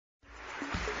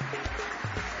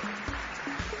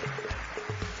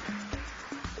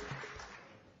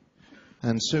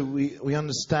And so we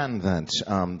understand that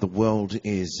the world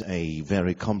is a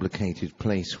very complicated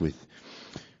place with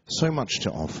so much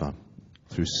to offer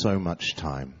through so much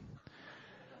time.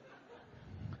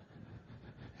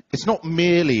 It's not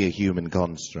merely a human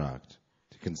construct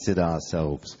to consider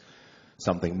ourselves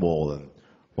something more than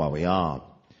what we are,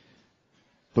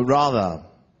 but rather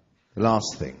the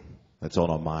last thing that's on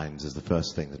our minds is the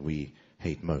first thing that we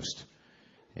hate most.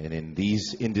 And in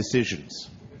these indecisions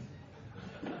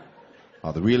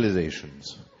are the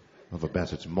realizations of a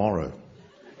better tomorrow.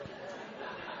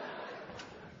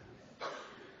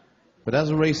 But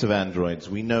as a race of androids,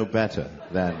 we know better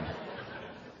than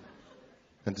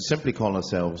to simply call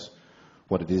ourselves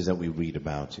what it is that we read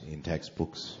about in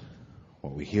textbooks,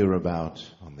 what we hear about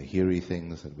on the heary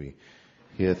things that we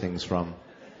hear things from,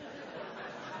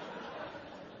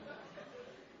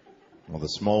 or the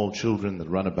small children that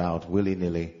run about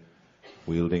willy-nilly,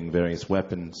 wielding various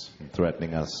weapons and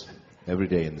threatening us every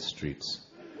day in the streets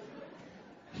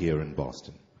here in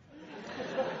Boston.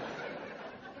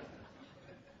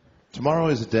 Tomorrow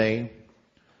is a day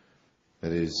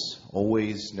that is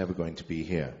always never going to be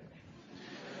here.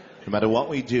 No matter what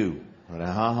we do, no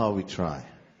matter how hard we try,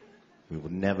 we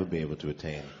will never be able to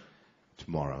attain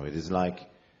tomorrow. It is like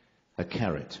a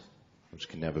carrot which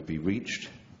can never be reached,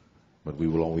 but we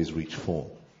will always reach for.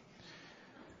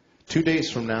 2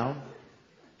 days from now,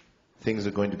 things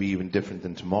are going to be even different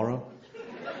than tomorrow.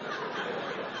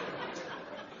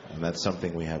 And that's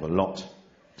something we have a lot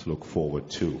to look forward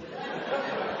to.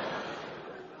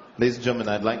 Ladies and gentlemen,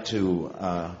 I'd like to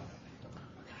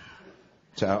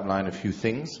outline a few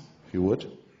things, if you would.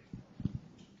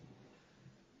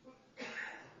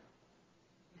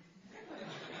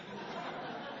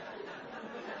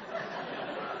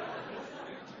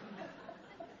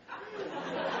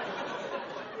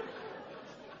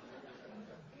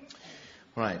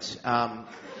 Right. I'd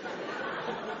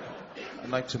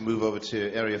like to move over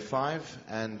to Area 5,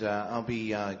 and I'll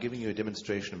be giving you a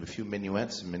demonstration of a few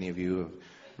minuets. Many of you have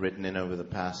written in over the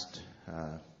past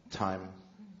time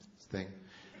thing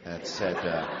that said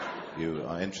you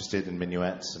are interested in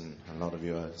minuets, and a lot of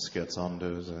you are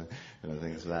scherzondos,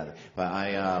 things like that. But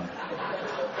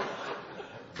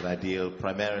I deal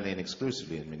primarily and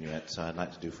exclusively in minuets, so I'd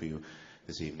like to do for you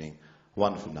this evening a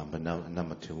wonderful number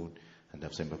 2. And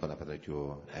I've sempre quella per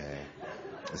you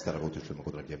stare con tutto il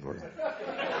mondo del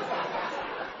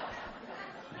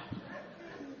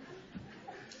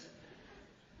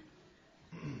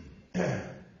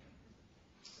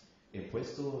E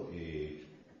questo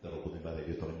da lo poteva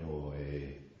vedere torno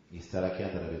e stare qui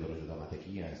andare a vedere la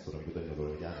materia e sto rapito del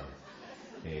loro italiano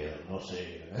e non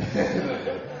sé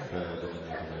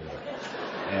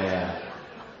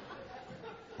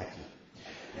aquí.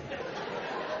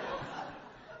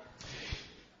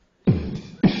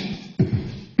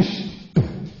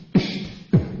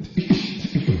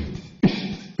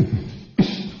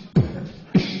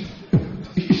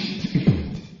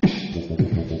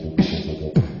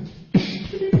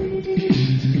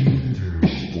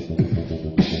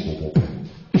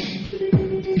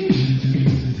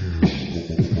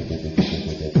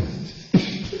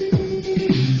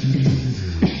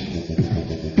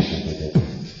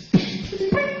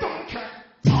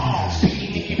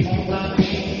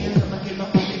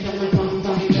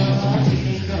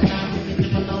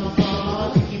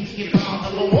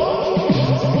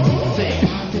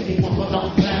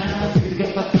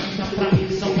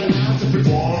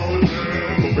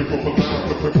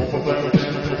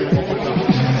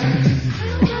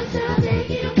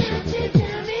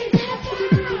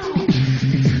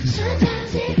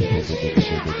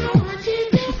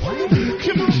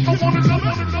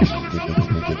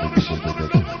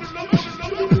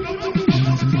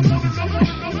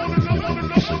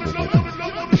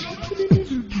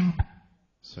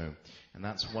 And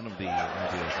that's one of the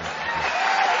ideas as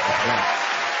well.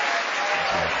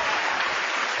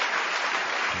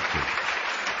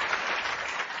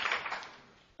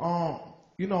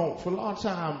 For a long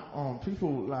time,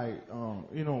 people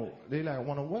they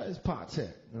wonder what is pop tech,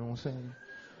 you know what I'm saying?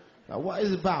 Like, what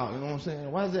is it about, you know what I'm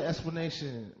saying? Why is there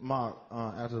explanation mark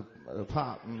after the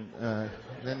pop and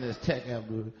then there's tech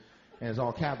after, and it's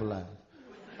all capitalized?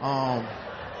 I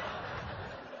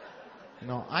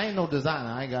ain't no designer.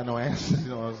 I ain't got no answers, you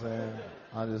know what I'm saying?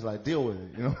 I just deal with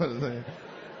it, you know what I'm saying?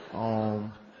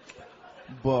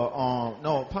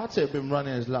 No, PopTech been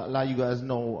running, as a lot of you guys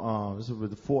know, this is the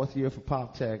 4th year for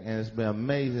PopTech, and it's been an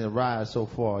amazing ride so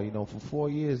far. For 4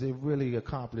 years, they've really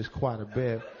accomplished quite a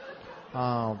bit.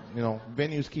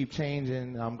 Venues keep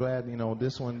changing. I'm glad,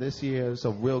 this year is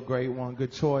a real great one.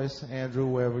 Good choice, Andrew,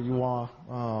 wherever you are.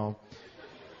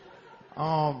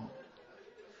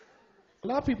 A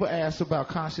lot of people ask about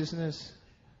consciousness.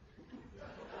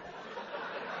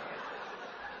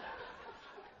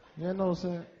 You know what I'm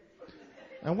saying?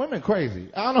 And women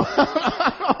crazy. I don't know,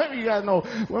 I don't know if you guys know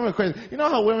women crazy. You know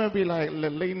how women be like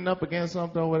leaning up against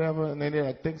something or whatever, and then they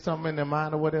like think something in their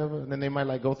mind or whatever, and then they might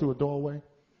like go through a doorway?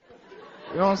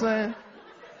 You know what I'm saying?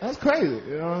 That's crazy,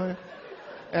 you know what I mean?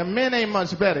 And men ain't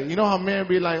much better. You know how men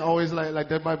be like always like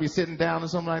they might be sitting down or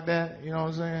something like that? You know what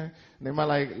I'm saying? And they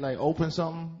might like open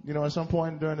something, you know, at some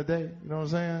point during the day. You know what I'm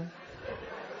saying?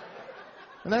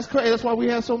 And that's crazy. That's why we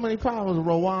have so many problems.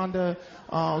 Rwanda,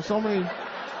 so many,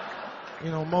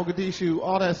 you know, Mogadishu,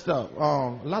 all that stuff.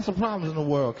 Lots of problems in the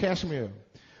world. Kashmir.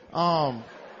 I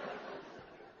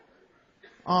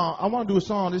want to do a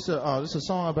song. This is a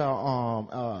song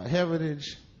about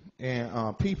heritage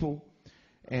and people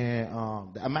and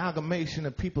the amalgamation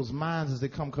of people's minds as they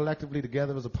come collectively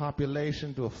together as a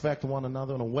population to affect one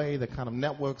another in a way that kind of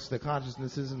networks their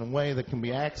consciousnesses in a way that can be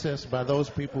accessed by those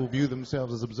people who view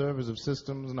themselves as observers of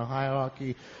systems and a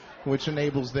hierarchy, which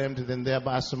enables them to then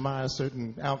thereby surmise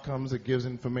certain outcomes that gives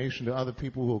information to other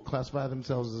people who classify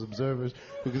themselves as observers,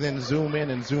 who can then zoom in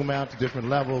and zoom out to different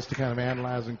levels to kind of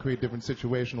analyze and create different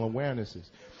situational awarenesses.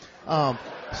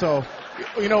 So,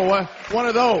 you know what? One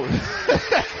of those.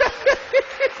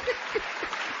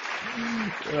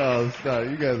 Oh, stop.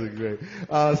 You guys are great.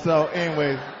 So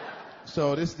anyways,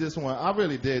 so this one, I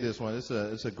really did this one. It's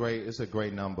a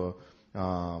great number.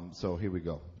 So here we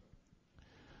go.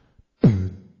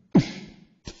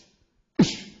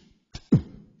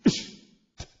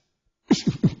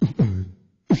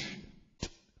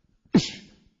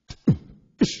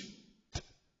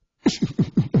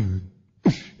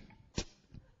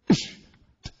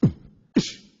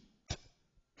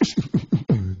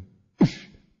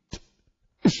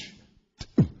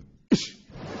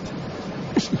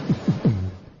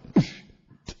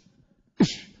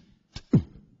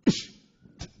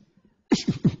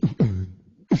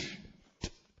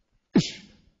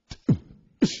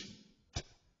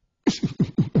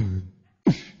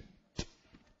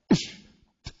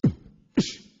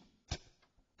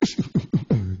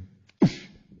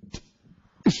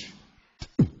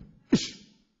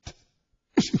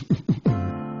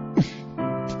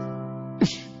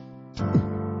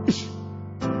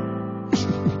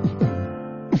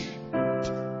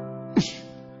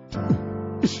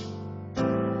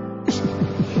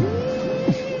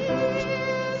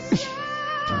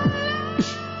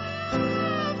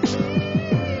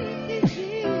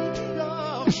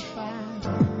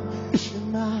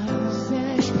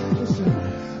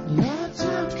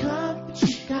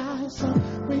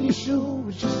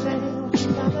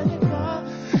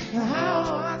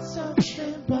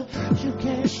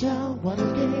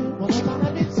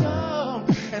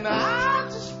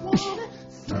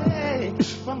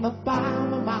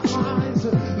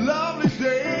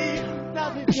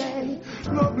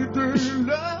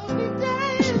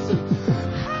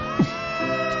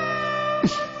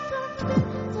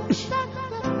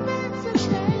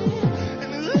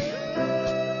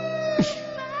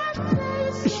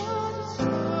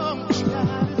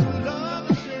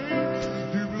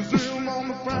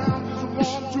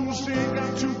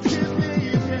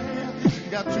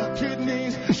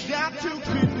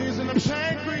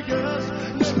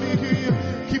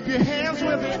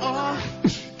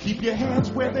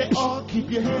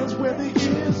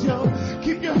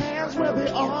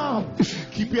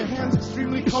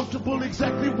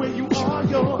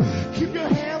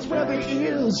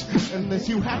 Unless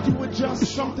you have to adjust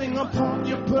something upon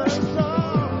your person,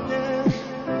 yeah.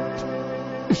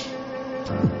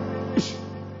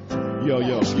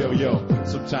 Yo.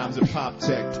 Sometimes in pop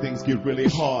tech, things get really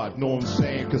hard, know what I'm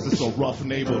saying? Cause it's a rough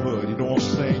neighborhood, you know what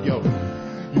I'm saying? Yo,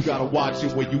 you gotta watch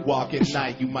it when you walk at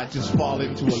night. You might just fall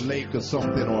into a lake or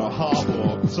something, or a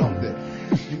harbor or something.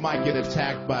 You might get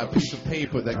attacked by a piece of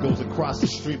paper that goes across the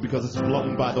street because it's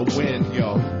blown by the wind,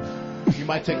 yo. You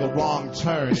might take a wrong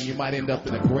turn and you might end up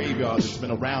in a graveyard that's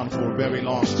been around for a very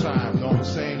long time. Know what I'm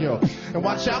saying, yo? And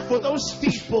watch out for those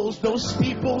steeples, those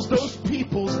peoples.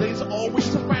 They's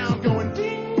always around going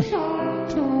ding dong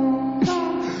dong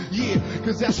dong. Yeah,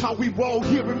 cause that's how we roll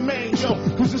here in Maine, yo.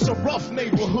 Cause it's a rough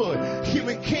neighborhood here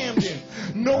in Camden.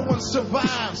 No one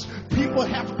survives. People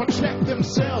have to protect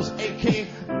themselves. AK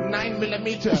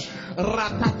 9mm.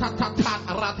 Rat-tat-tat-tat-tat,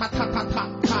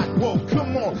 rat-tat-tat-tat-tat. Whoa,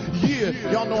 come on. Yeah,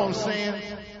 y'all know what I'm saying?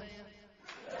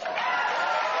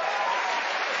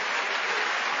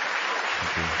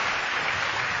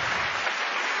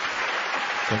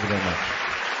 Thank you very much.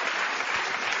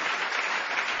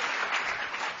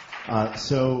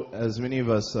 So, as many of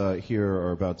us here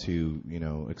are about to,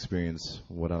 experience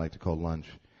what I like to call lunch.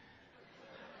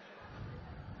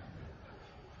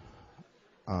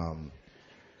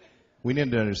 we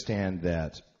need to understand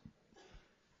that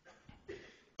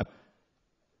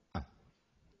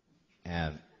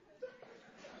and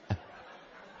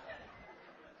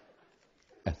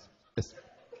S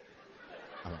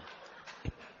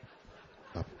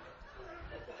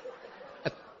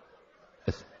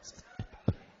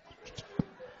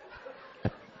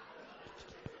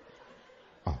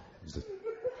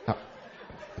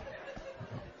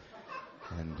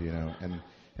and you know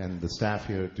and the staff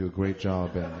here do a great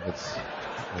job, and it's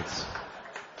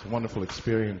a wonderful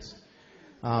experience.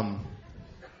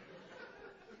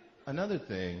 Another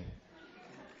thing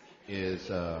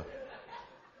is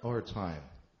over time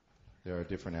there are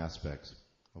different aspects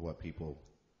of what people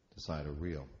decide are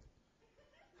real.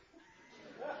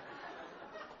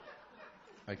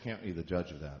 I can't be the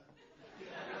judge of that.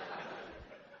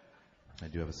 I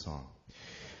do have a song.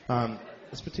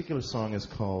 This particular song is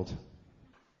called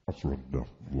So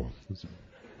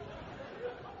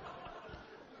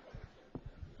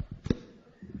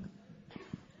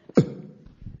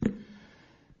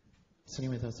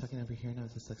anyway, I was talking over here, and I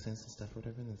was just like saying some stuff or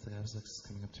whatever, and this guy was like just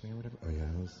coming up to me or whatever. Oh yeah,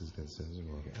 this is good.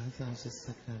 I was just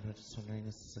like kind of just wondering,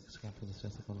 this is like a scam for this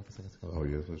physical, like it's like. Oh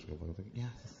yes, that's what I think.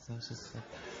 Yeah, I was just like.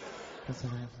 That's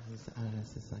what I was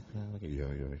just like, like Yeah,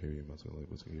 I hear you. Must like,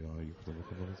 what's you know, you put the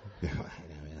look on yeah, I know,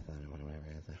 I thought it went away.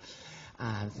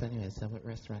 So anyway, so what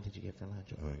restaurant did you get for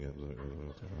lunch? Oh, yeah,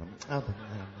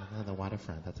 The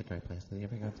Waterfront. That's a great place. Did you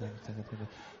ever go to?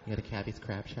 You go to Cabby's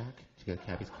Crab Shack? Did you go to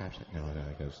Cabby's Crab Shack? No,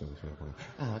 I guess so.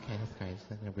 Oh, okay, that's great.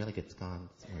 So they're really good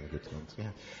scones. Really good scones. Yeah,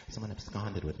 someone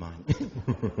absconded with mine.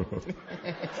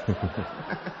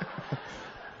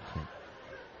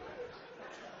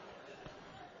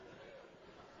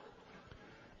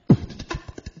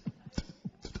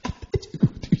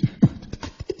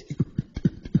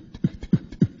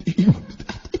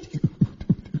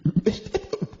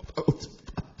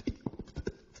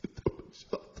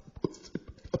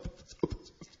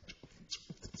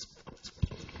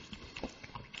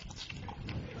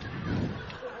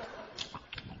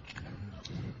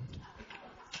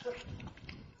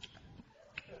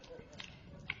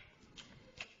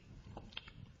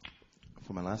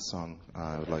 For my last song,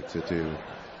 I would like to do.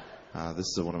 This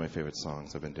is one of my favorite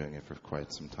songs. I've been doing it for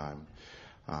quite some time.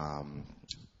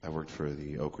 I worked for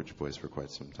the Oak Ridge Boys for quite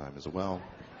some time as well.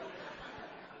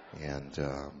 And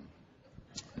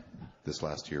this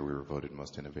last year, we were voted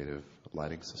most innovative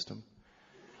lighting system.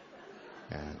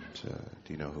 And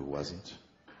do you know who wasn't?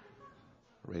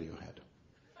 Radiohead.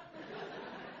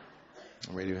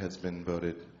 Radiohead's been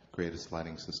voted greatest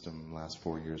lighting system last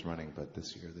 4 years running, but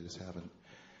this year they just haven't.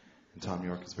 And Tom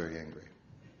York is very angry.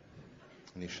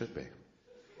 And he should be.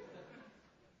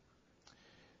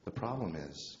 The problem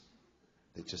is,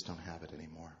 they just don't have it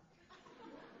anymore.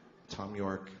 Tom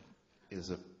York is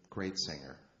a great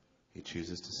singer. He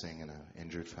chooses to sing in an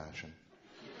injured fashion.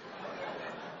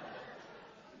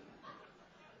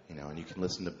 You know, and you can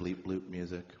listen to bleep bloop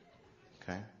music,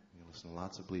 okay? You can listen to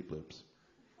lots of bleep bloops.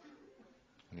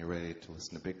 When you're ready to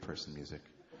listen to big person music,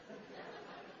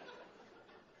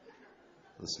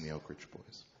 listen to the Oak Ridge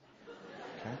Boys.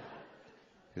 Okay?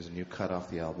 Here's a new cut off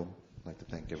the album. I'd like to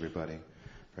thank everybody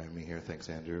for having me here. Thanks,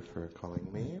 Andrew, for calling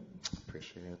me.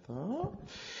 Appreciate that.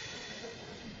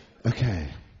 Okay,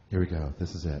 here we go.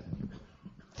 This is it.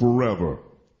 Forever.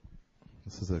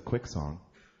 This is a quick song.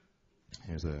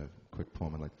 Here's a quick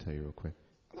poem I'd like to tell you real quick.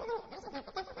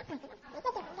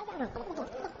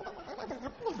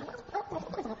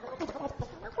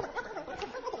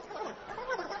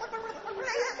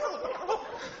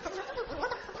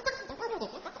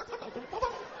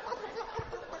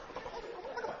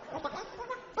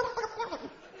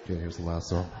 Okay, here's the last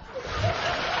song.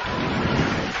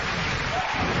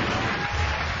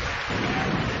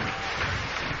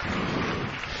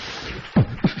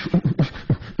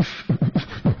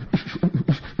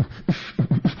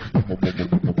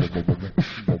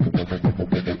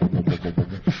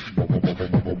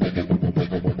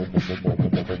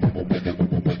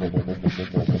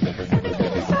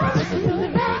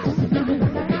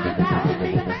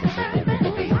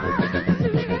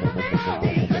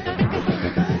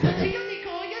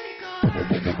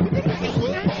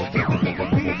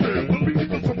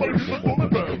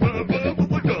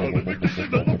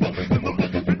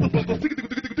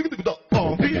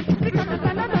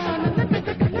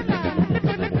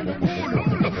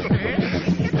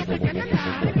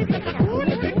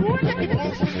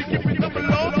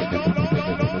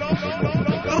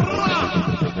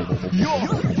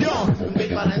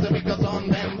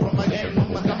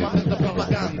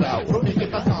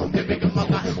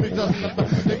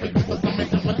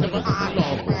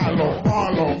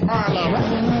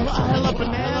 pile of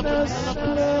banana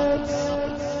splits.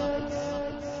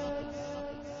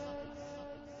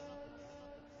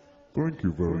 Thank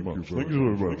you very much. Thank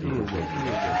you very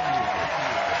much.